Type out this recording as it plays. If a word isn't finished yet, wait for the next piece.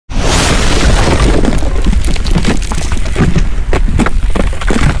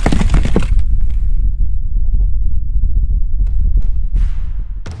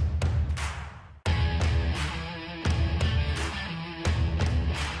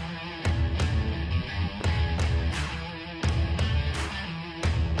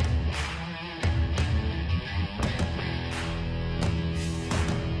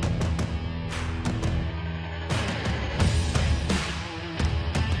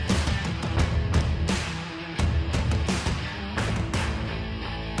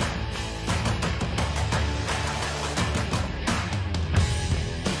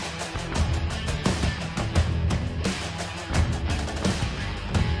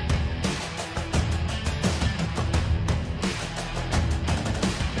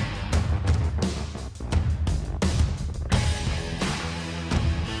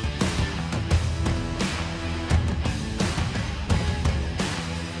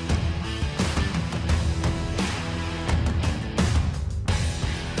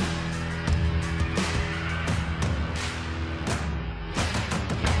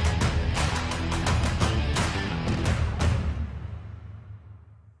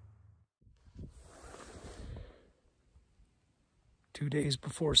2 days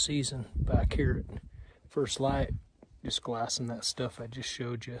before season back here at First Light, just glassing that stuff I just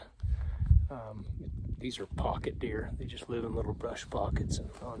showed you. These are pocket deer. They just live in little brush pockets and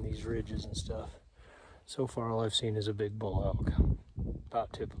on these ridges and stuff. So far all I've seen is a big bull elk,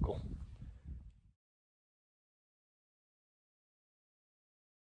 about typical.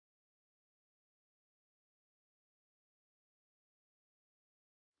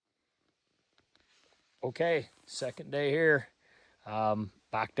 Okay, second day here.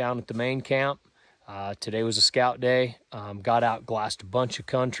 Back down at the main camp. Today was a scout day. Got out, glassed a bunch of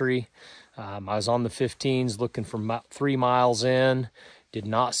country. I was on the 15s looking for about 3 miles in. Did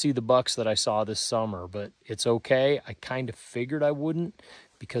not see the bucks that I saw this summer, but it's okay. I kind of figured I wouldn't,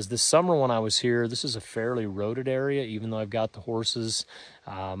 because this summer when I was here, this is a fairly roaded area, even though I've got the horses.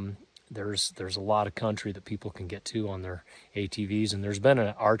 There's a lot of country that people can get to on their ATVs, and there's been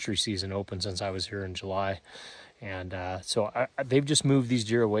an archery season open since I was here in July. And so they've just moved these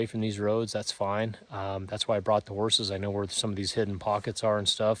deer away from these roads. That's fine. That's why I brought the horses. I know where some of these hidden pockets are and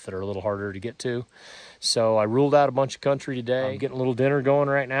stuff that are a little harder to get to. So I ruled out a bunch of country today. I'm getting a little dinner going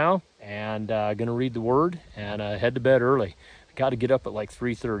right now, and gonna read the word and head to bed early. I got to get up at like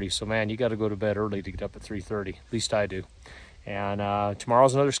 3:30. So man, you got to go to bed early to get up at 3:30. At least I do. And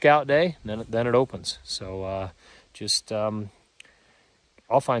tomorrow's another scout day. And then it opens. So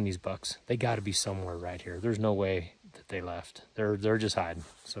I'll find these bucks. They got to be somewhere right here. There's no way that they left. They're just hiding.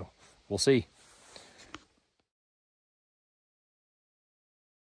 So we'll see.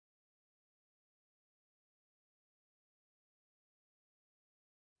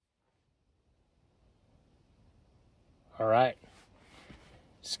 All right.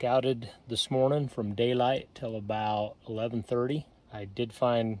 Scouted this morning from daylight till about 11:30. I did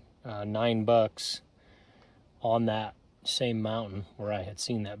find 9 bucks on that same mountain where I had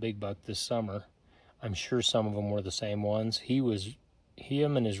seen that big buck this summer. I'm sure some of them were the same ones.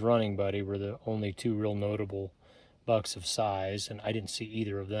 Him and his running buddy were the only 2 real notable bucks of size, and I didn't see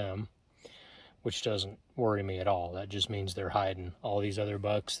either of them, which doesn't worry me at all. That just means they're hiding. All these other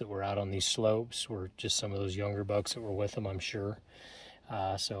bucks that were out on these slopes were just some of those younger bucks that were with them, I'm sure.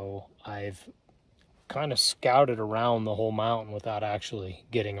 So I've kind of scouted around the whole mountain without actually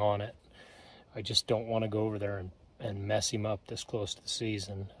getting on it. I just don't want to go over there and mess him up this close to the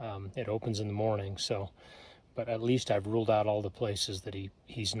season. It opens in the morning, but at least I've ruled out all the places that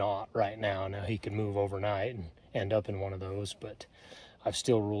he's not right now. Now he can move overnight and end up in one of those, but I've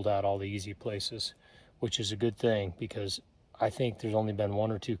still ruled out all the easy places, which is a good thing, because I think there's only been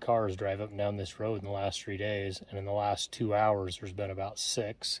 1 or 2 cars drive up and down this road in the last 3 days, and in the last 2 hours there's been about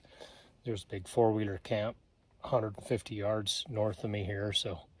 6. There's a big 4-wheeler camp 150 yards north of me here,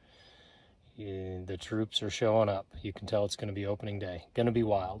 so the troops are showing up. You can tell it's going to be opening day. Going to be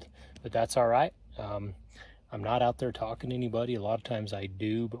wild, but that's all right. I'm not out there talking to anybody. A lot of times I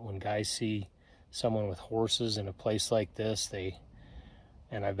do, but when guys see someone with horses in a place like this,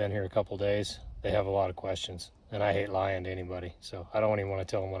 and I've been here a couple days, they have a lot of questions, and I hate lying to anybody, so I don't even want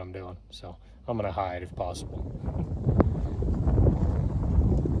to tell them what I'm doing. So I'm going to hide if possible.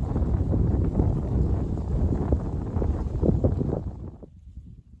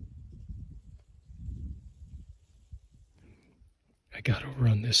 I got over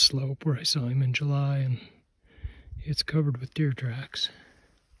on this slope where I saw him in July, and it's covered with deer tracks.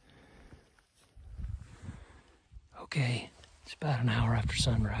 Okay, it's about an hour after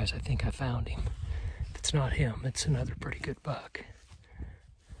sunrise. I think I found him. If it's not him, it's another pretty good buck.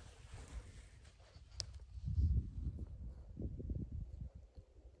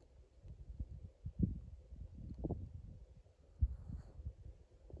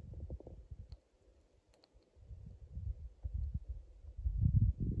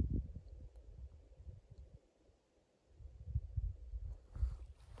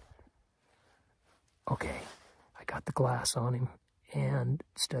 Okay, I got the glass on him and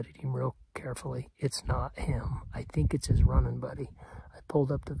studied him real carefully. It's not him. I think it's his running buddy. I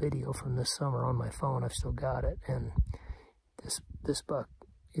pulled up the video from this summer on my phone. I've still got it, and this buck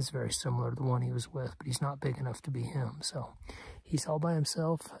is very similar to the one he was with, but he's not big enough to be him. So he's all by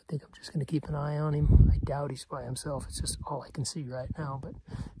himself. I think I'm just going to keep an eye on him. I doubt he's by himself. It's just all I can see right now, but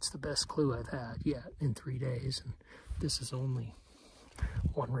it's the best clue I've had yet in 3 days, and this is only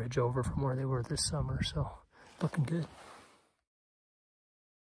 1 ridge over from where they were this summer, so looking good.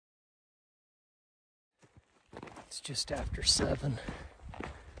 It's just after 7.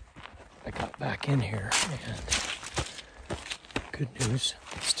 I got back in here, and good news,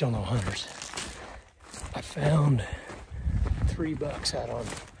 still no hunters. I found 3 bucks out on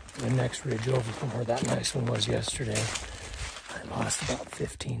the next ridge over from where that nice one was yesterday. I lost about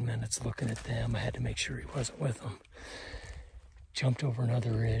 15 minutes looking at them. I had to make sure he wasn't with them. jumped over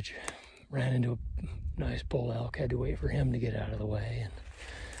another ridge, ran into a nice bull elk, had to wait for him to get out of the way,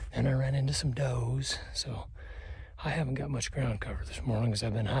 and I ran into some does. So I haven't got much ground cover this morning because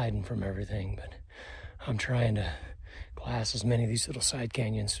I've been hiding from everything, but I'm trying to glass as many of these little side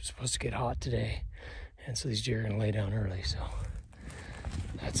canyons. It's supposed to get hot today, and so these deer are going to lay down early, so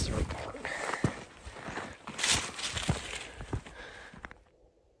that's the report.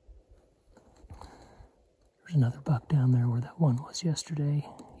 There's another buck down there where that one was yesterday.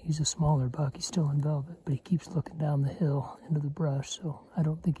 He's a smaller buck. He's still in velvet, but he keeps looking down the hill into the brush, so I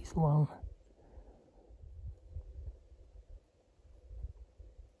don't think he's alone.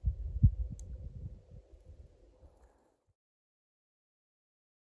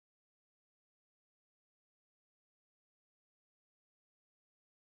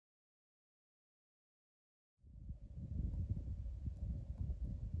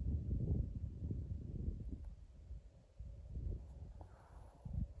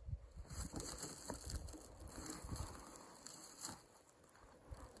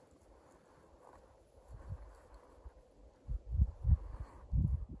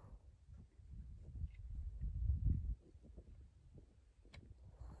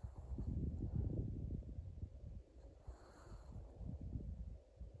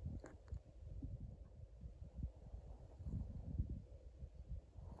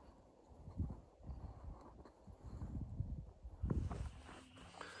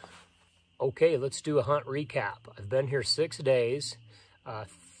 Okay, let's do a hunt recap. I've been here 6 days.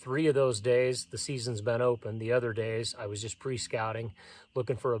 3 of those days, the season's been open. The other days, I was just pre-scouting,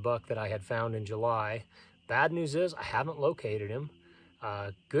 looking for a buck that I had found in July. Bad news is, I haven't located him.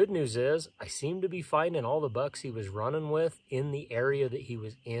 Good news is, I seem to be finding all the bucks he was running with in the area that he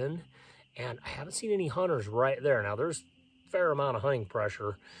was in, and I haven't seen any hunters right there. Now, there's a fair amount of hunting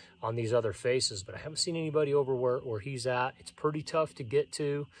pressure on these other faces, but I haven't seen anybody over where he's at. It's pretty tough to get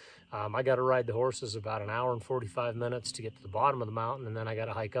to. I got to ride the horses about 1 hour and 45 minutes to get to the bottom of the mountain, and then I got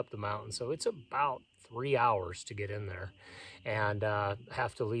to hike up the mountain. So it's about 3 hours to get in there, and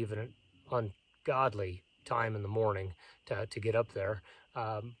have to leave at an ungodly time in the morning to get up there.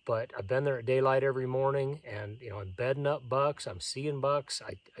 But I've been there at daylight every morning, and I'm bedding up bucks. I'm seeing bucks.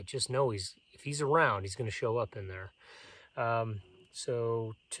 I just know if he's around, he's going to show up in there.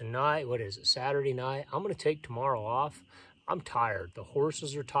 So tonight, what is it, Saturday night, I'm going to take tomorrow off. I'm tired. The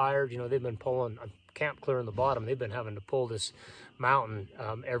horses are tired. They've been pulling, I'm camp clearing the bottom. They've been having to pull this mountain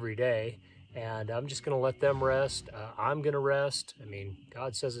every day, and I'm just going to let them rest. I'm going to rest. I mean,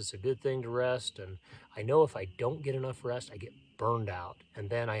 God says it's a good thing to rest, and I know if I don't get enough rest, I get burned out, and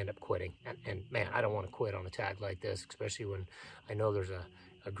then I end up quitting. And man, I don't want to quit on a tag like this, especially when I know there's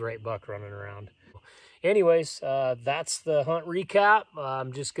a great buck running around. Anyways, that's the hunt recap.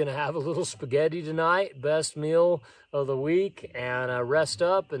 I'm just going to have a little spaghetti tonight, best meal of the week, and rest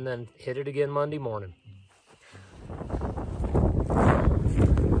up, and then hit it again Monday morning.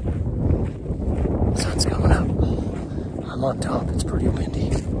 Sun's coming up. I'm on top. It's pretty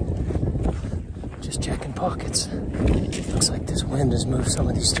windy. Just checking pockets. Looks like this wind has moved some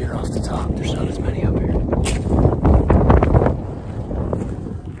of these deer off the top. There's not as many up here.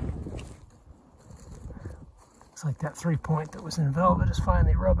 Looks like that 3-point that was in velvet is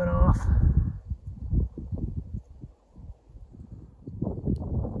finally rubbing off.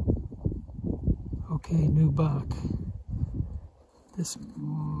 Okay, new buck. This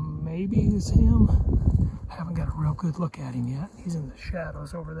maybe is him. I haven't got a real good look at him yet. He's in the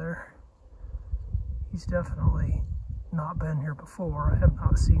shadows over there. He's definitely not been here before. I have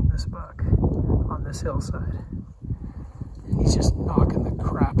not seen this buck on this hillside. And he's just knocking the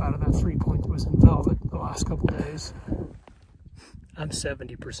crap out of that 3-point that was in velvet the last couple days. I'm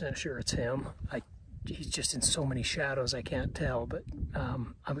 70% sure it's him. He's just in so many shadows I can't tell, but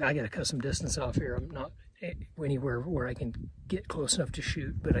I got to cut some distance off here. I'm not anywhere where I can get close enough to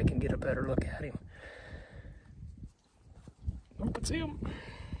shoot, but I can get a better look at him. Nope, it's him.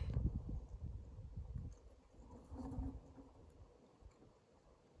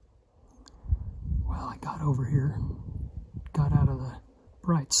 Well, I got over here, got out of the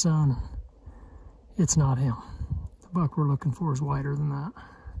bright sun. It's not him. The buck we're looking for is wider than that.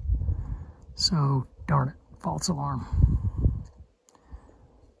 So, darn it, false alarm.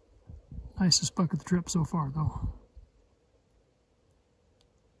 Nicest buck of the trip so far, though.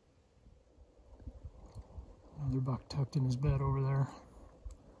 Another buck tucked in his bed over there.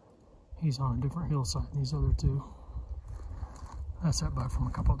 He's on a different hillside than these other two. That's that buck from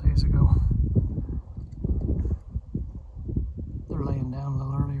a couple of days ago. They're laying down a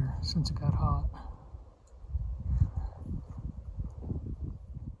little earlier since it got hot.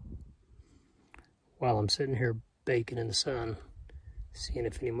 While I'm sitting here baking in the sun, Seeing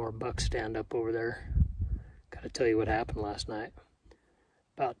if any more bucks stand up over there. Gotta tell you what happened last night.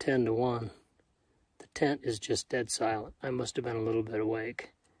 About 10 to 1. The tent is just dead silent. I must have been a little bit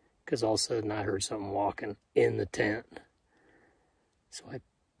awake, because all of a sudden I heard something walking in the tent. So I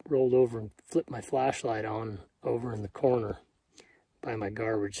rolled over and flipped my flashlight on over in the corner by my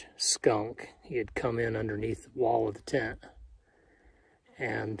garbage. Skunk. He had come in underneath the wall of the tent.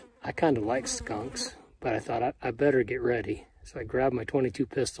 And I kind of like skunks, but I thought I better get ready. So I grabbed my .22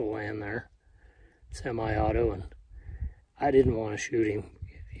 pistol laying there, semi-auto, and I didn't want to shoot him.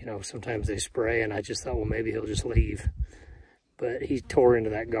 You know, sometimes they spray, and I just thought, well, maybe he'll just leave. But he tore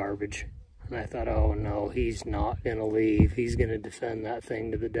into that garbage. And I thought, oh no, he's not going to leave. He's going to defend that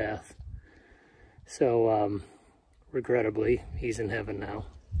thing to the death. So, regrettably, he's in heaven now.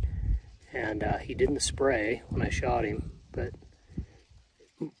 And he didn't spray when I shot him, but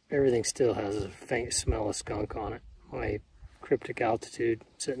everything still has a faint smell of skunk on it. My cryptic altitude,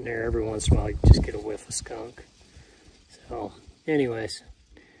 sitting there, every once in a while you just get a whiff of skunk. So, anyways,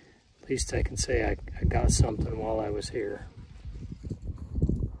 at least I can say I got something while I was here.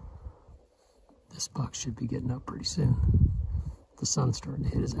 This buck should be getting up pretty soon. The sun's starting to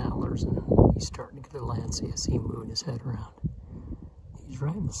hit his antlers and he's starting to get the land, so I see him moving his head around. He's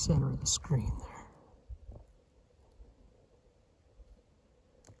right in the center of the screen there.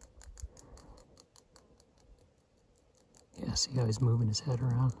 Yeah, see how he's moving his head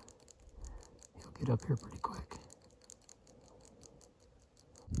around? He'll get up here pretty quick.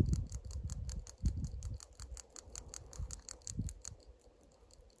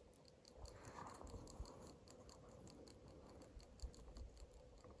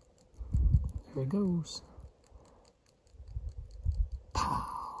 There he goes. Pow!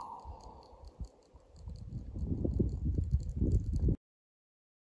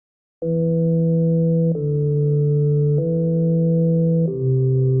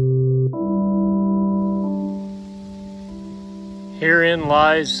 Herein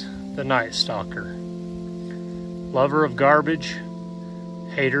lies the Night Stalker. Lover of garbage,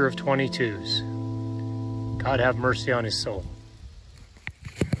 hater of 22s. God have mercy on his soul.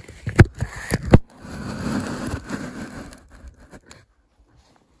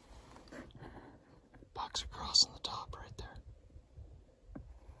 Bucks are crossing the top right there.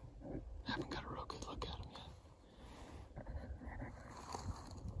 Haven't got a real good look at him yet.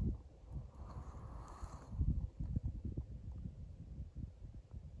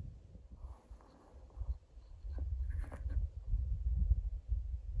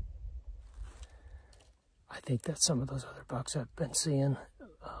 I think that's some of those other bucks I've been seeing.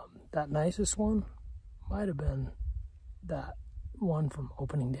 That nicest one might have been that one from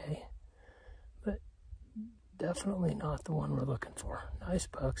opening day, but definitely not the one we're looking for. Nice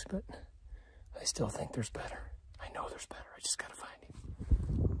bucks, but I still think there's better. I know there's better. I just gotta find him.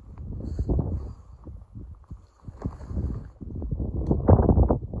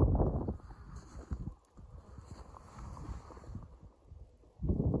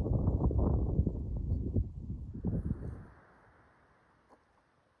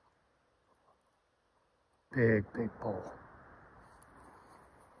 Big bull.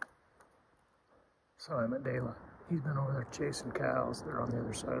 Saw him at daylight. He's been over there chasing cows. They're on the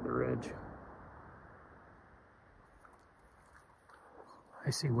other side of the ridge. I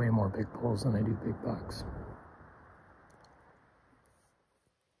see way more big bulls than I do big bucks.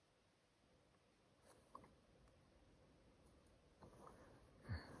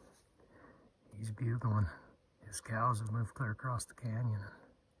 He's bugling. His cows have moved clear across the canyon.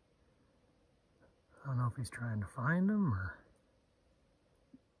 I don't know if he's trying to find them or...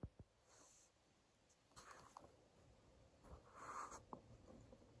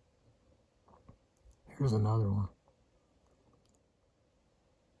 Here's another one.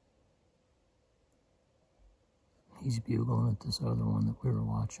 He's bugling at this other one that we were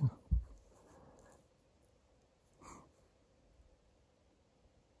watching.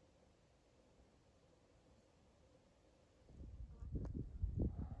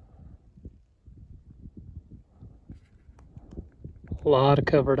 A lot of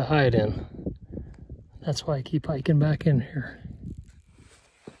cover to hide in. That's why I keep hiking back in here.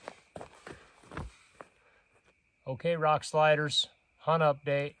 Okay, rock sliders, hunt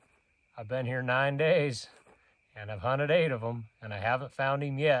update. I've been here 9 days and I've hunted 8 of them and I haven't found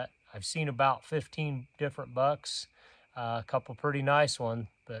him yet. I've seen about 15 different bucks, a couple pretty nice ones,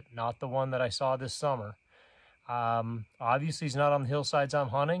 but not the one that I saw this summer. Obviously he's not on the hillsides I'm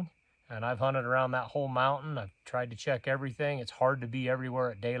hunting, and I've hunted around that whole mountain. I've tried to check everything. It's hard to be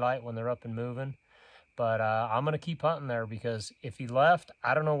everywhere at daylight when they're up and moving, but I'm gonna keep hunting there because if he left,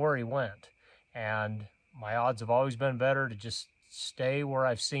 I don't know where he went. And my odds have always been better to just stay where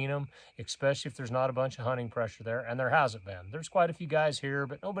I've seen them, especially if there's not a bunch of hunting pressure there, and there hasn't been. There's quite a few guys here,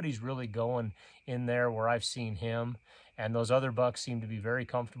 but nobody's really going in there where I've seen him, and those other bucks seem to be very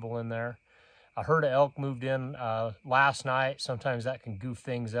comfortable in there. A herd of elk moved in last night. Sometimes that can goof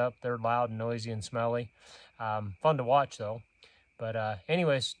things up. They're loud and noisy and smelly. Fun to watch though. But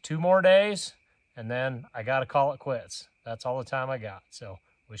anyways, 2 more days, and then I got to call it quits. That's all the time I got, so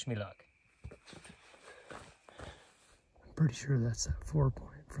wish me luck. I'm pretty sure that's that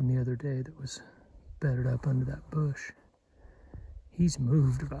 4-point from the other day that was bedded up under that bush. He's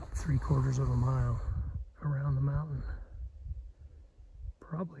moved about 3/4 of a mile around the mountain.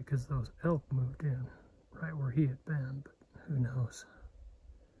 Probably because those elk moved in right where he had been, but who knows.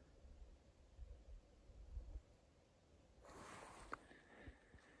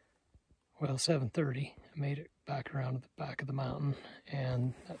 Well, 7:30, I made it back around to the back of the mountain,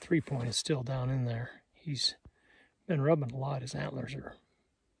 and that 3-point is still down in there. He's been rubbing a lot. His antlers are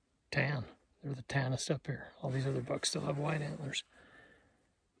tan. They're the tannest up here. All these other bucks still have white antlers.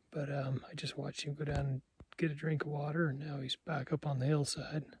 But I just watched him go down and get a drink of water, and now he's back up on the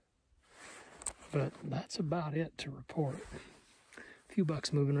hillside. But that's about it to report. A few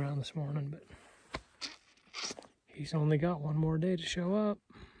bucks moving around this morning, but he's only got 1 more day to show up.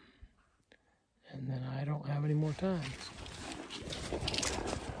 And then I don't have any more time.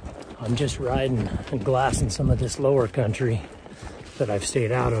 I'm just riding and glassing some of this lower country that I've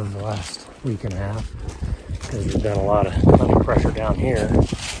stayed out of the last week and a half, because there's been a lot of hunting pressure down here.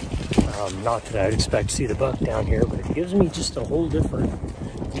 Not that I'd expect to see the buck down here, but it gives me just a whole different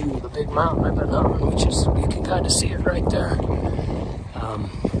view of the big mountain I've been hunting, which is, you can kind of see it right there.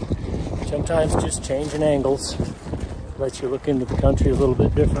 Sometimes just changing angles lets you look into the country a little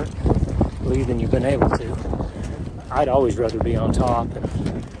bit differently than you've been able to. I'd always rather be on top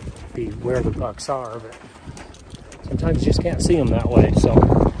and be where the bucks are, but sometimes you just can't see them that way. So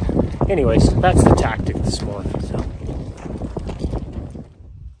anyways, that's the tactic this morning. So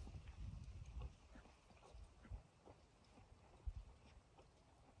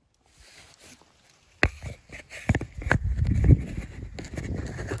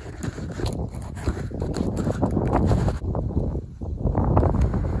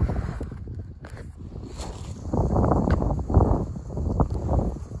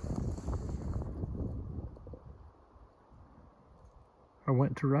I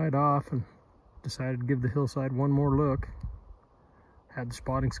went to ride off and decided to give the hillside one more look. Had the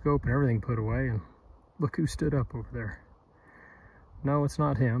spotting scope and everything put away, and look who stood up over there. No, it's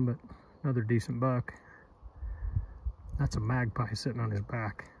not him, but another decent buck. That's a magpie sitting on his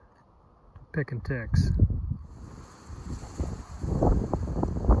back, picking ticks.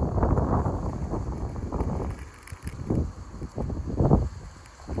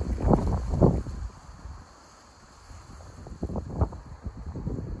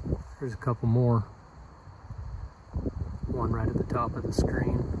 There's a couple more. One right at the top of the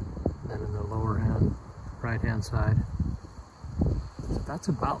screen, then in the lower hand, right hand side. So that's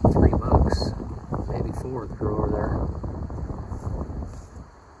about 3 bucks, maybe 4 that are over there.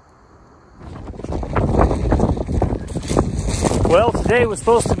 Well, today was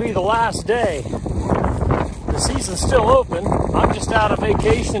supposed to be the last day. The season's still open. I'm just out of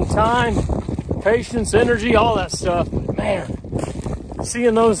vacation time, patience, energy, all that stuff. But man,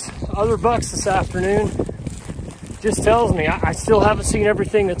 seeing those other bucks this afternoon just tells me I still haven't seen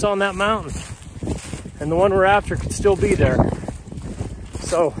everything that's on that mountain, and the one we're after could still be there.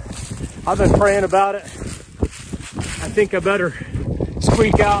 So I've been praying about it. I think I better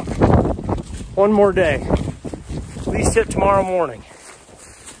squeak out 1 more day, at least hit tomorrow morning.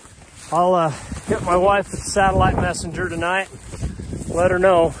 I'll hit my wife with the satellite messenger tonight, let her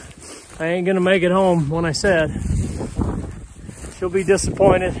know I ain't gonna make it home when I said. She'll be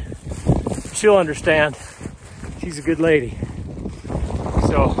disappointed. She'll understand. She's a good lady.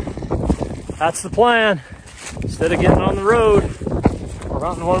 So that's the plan. Instead of getting on the road, we're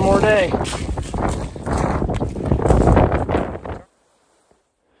hunting 1 more day.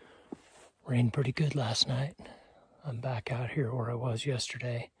 Rained pretty good last night. I'm back out here where I was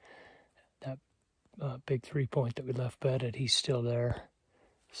yesterday. That big 3-point that we left bedded, he's still there.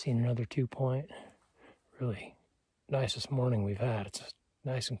 Seen another 2-point. Really nicest morning we've had. It's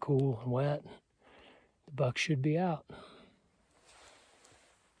nice and cool and wet. The buck should be out.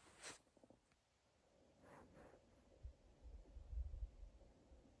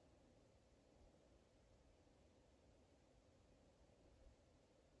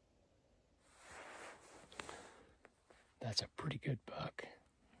 That's a pretty good buck.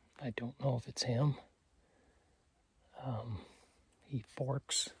 I don't know if it's him. He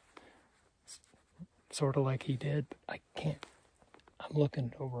forks sort of like he did, but I can't I'm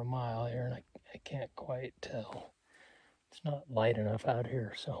looking over a mile here and I can't quite tell. It's not light enough out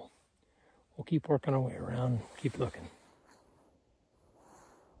here, so we'll keep working our way around, keep looking.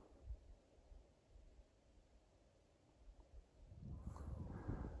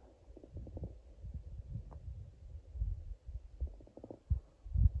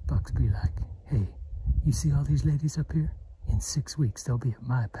 Bucks be like, hey, you see all these ladies up here? In 6 weeks, they'll be at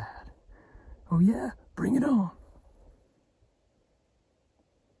my pad. Oh yeah? Bring it on.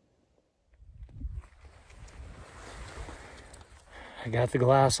 I got the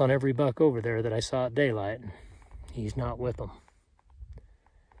glass on every buck over there that I saw at daylight. He's not with them.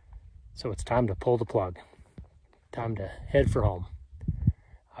 So it's time to pull the plug. Time to head for home.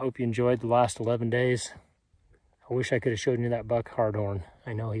 I hope you enjoyed the last 11 days. I wish I could have shown you that buck hardhorn.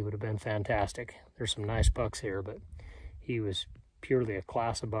 I know he would have been fantastic. There's some nice bucks here, but he was purely a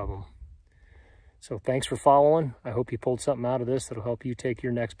class above them. So thanks for following. I hope you pulled something out of this that'll help you take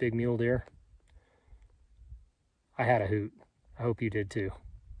your next big mule deer. I had a hoot. I hope you did too.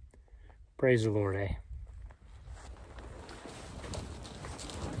 Praise the Lord, eh?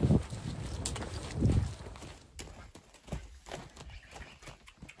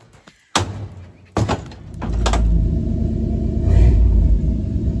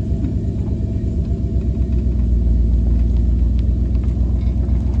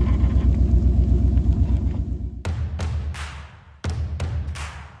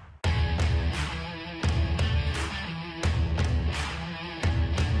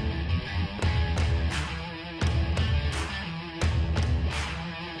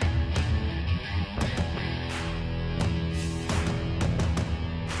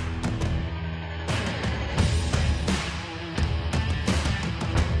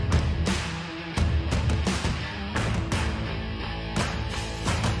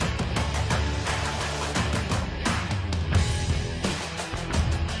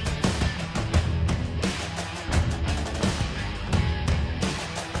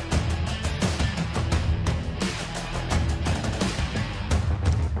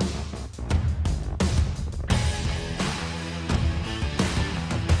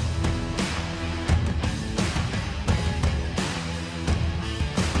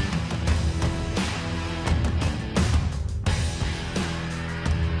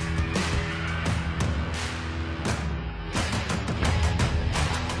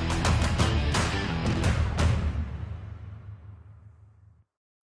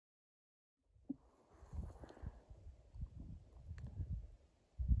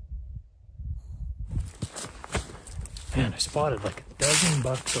 Man, I spotted like a dozen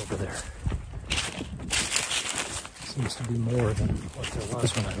bucks over there. Seems to be more than what there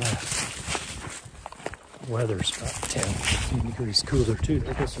was when I left. Weather's about 10, 15 degrees cooler too.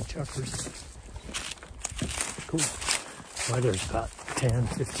 There goes some chuckers. Cool. Weather's about 10,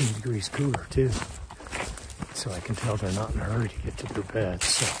 15 degrees cooler too. So I can tell they're not in a hurry to get to their beds.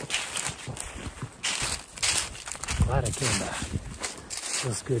 So glad I came back.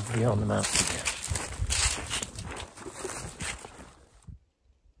 Feels good to be on the mountain again.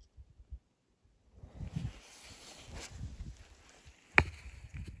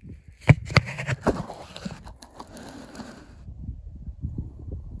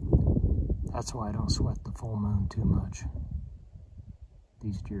 That's why I don't sweat the full moon too much.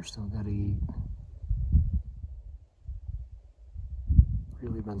 These deer still gotta eat.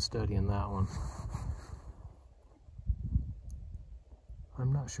 Really been studying that one.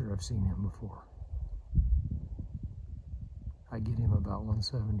 I'm not sure I've seen him before. I get him about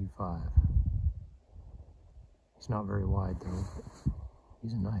 175. He's not very wide though, but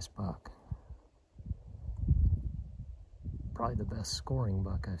he's a nice buck. Probably the best scoring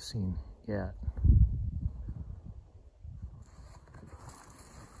buck I've seen yet.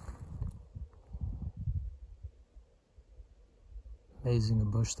 Amazing a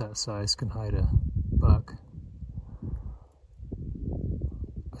bush that size can hide a buck.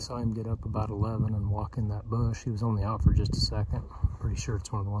 I saw him get up about 11 and walk in that bush. He was only out for just a second. Pretty sure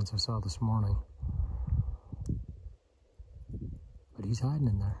it's one of the ones I saw this morning. But he's hiding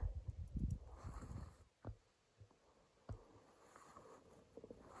in there.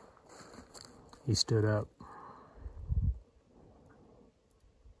 He stood up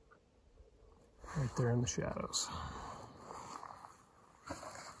right there in the shadows.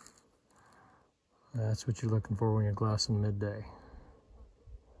 That's what you're looking for when you're glassing midday.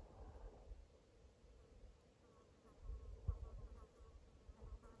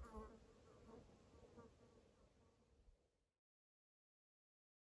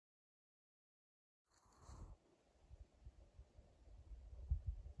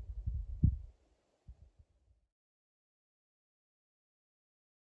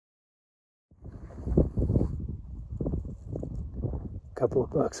 couple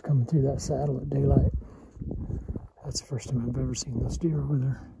of bucks coming through that saddle at daylight. That's the first time I've ever seen those deer over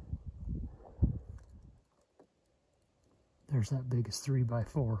there. There's that biggest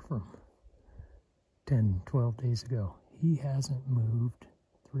 3x4 from 10, 12 days ago. He hasn't moved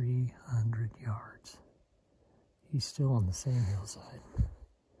 300 yards. He's still on the same hillside.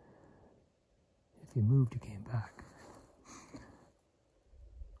 If he moved, he came back.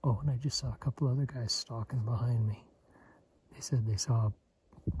 Oh, and I just saw a couple other guys stalking behind me. They said they saw a,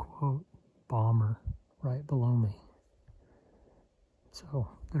 quote, bomber right below me. So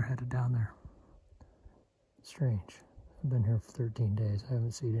they're headed down there. Strange. I've been here for 13 days. I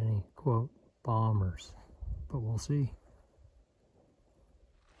haven't seen any, quote, bombers, but we'll see.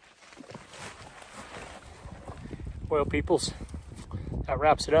 Well, peoples, that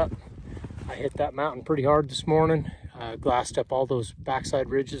wraps it up. I hit that mountain pretty hard this morning. Glassed up all those backside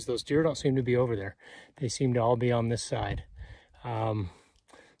ridges. Those deer don't seem to be over there. They seem to all be on this side.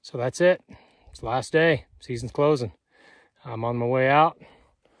 So that's it. It's the last day. Season's closing. I'm on my way out.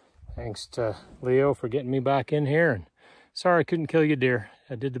 Thanks to Leo for getting me back in here. And sorry I couldn't kill you deer.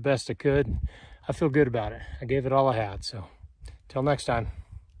 I did the best I could. I feel good about it. I gave it all I had. So, till next time.